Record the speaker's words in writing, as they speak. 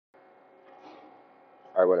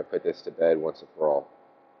I want to put this to bed once and for all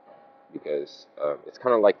because it's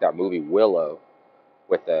kind of like that movie Willow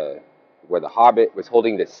with the where the Hobbit was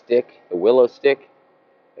holding the stick, the willow stick,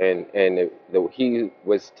 and he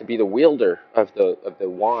was to be the wielder of the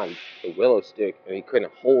wand, the willow stick, and he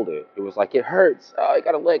couldn't hold it. It was like it hurts. Oh, I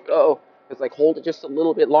gotta let go. It's like hold it just a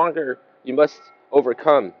little bit longer. You must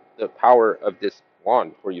overcome the power of this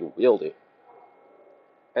wand for you to wield it.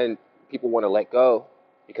 And people want to let go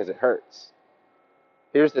because it hurts.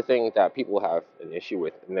 Here's the thing that people have an issue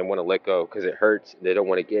with, and they want to let go because it hurts. They don't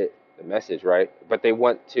want to get the message right, but they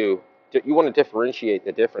want to. You want to differentiate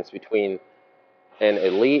the difference between an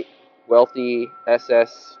elite, wealthy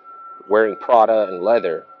SS wearing Prada and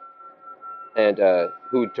leather, and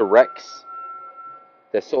who directs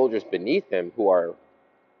the soldiers beneath him, who are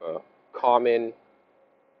common,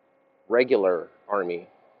 regular army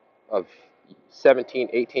of 17,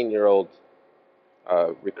 18-year-old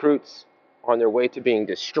recruits on their way to being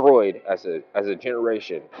destroyed as a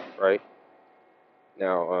generation, right?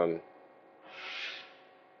 Now,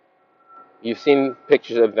 you've seen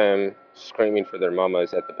pictures of them screaming for their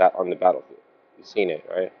mamas at on the battlefield. You've seen it,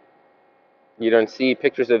 right? You don't see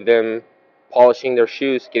pictures of them polishing their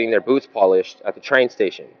shoes, getting their boots polished at the train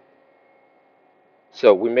station.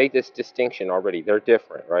 So we made this distinction already. They're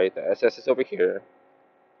different, right? The SS is over here,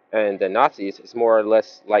 and the Nazis is more or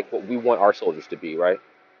less like what we want our soldiers to be, right?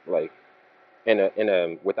 Like in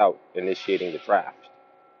a without initiating the draft,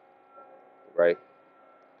 right?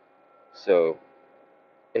 So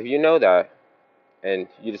if you know that, and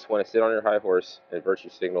you just want to sit on your high horse and virtue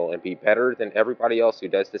signal and be better than everybody else who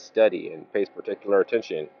does this study and pays particular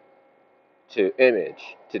attention to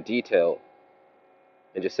image, to detail,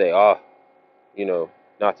 and just say, oh, you know,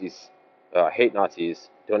 Nazis, hate Nazis.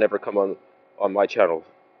 Don't ever come on my channel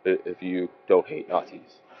if you don't hate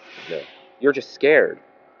Nazis. No, you're just scared.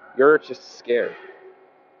 You're just scared.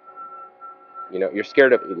 You know, you're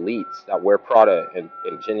scared of elites that wear Prada and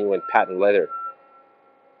genuine patent leather,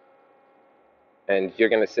 and you're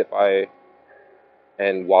gonna sit by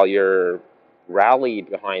and while you're rallied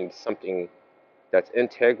behind something that's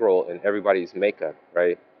integral in everybody's makeup,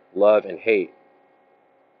 right? Love and hate,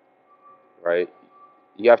 right?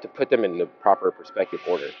 You have to put them in the proper perspective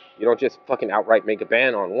order. You don't just fucking outright make a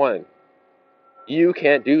ban on one. You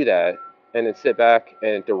can't do that and then sit back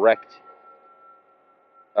and direct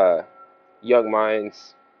uh, young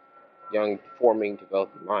minds, young forming,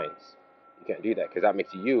 developing minds. You can't do that because that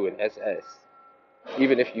makes you an SS.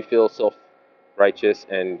 Even if you feel self-righteous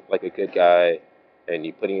and like a good guy, and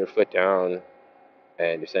you putting your foot down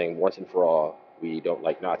and you're saying once and for all, we don't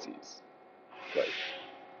like Nazis. Like,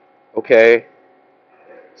 okay,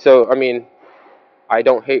 so I mean, I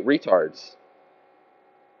don't hate retards.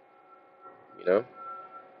 You know,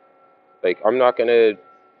 like I'm not gonna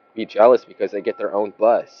be jealous because they get their own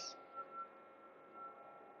bus.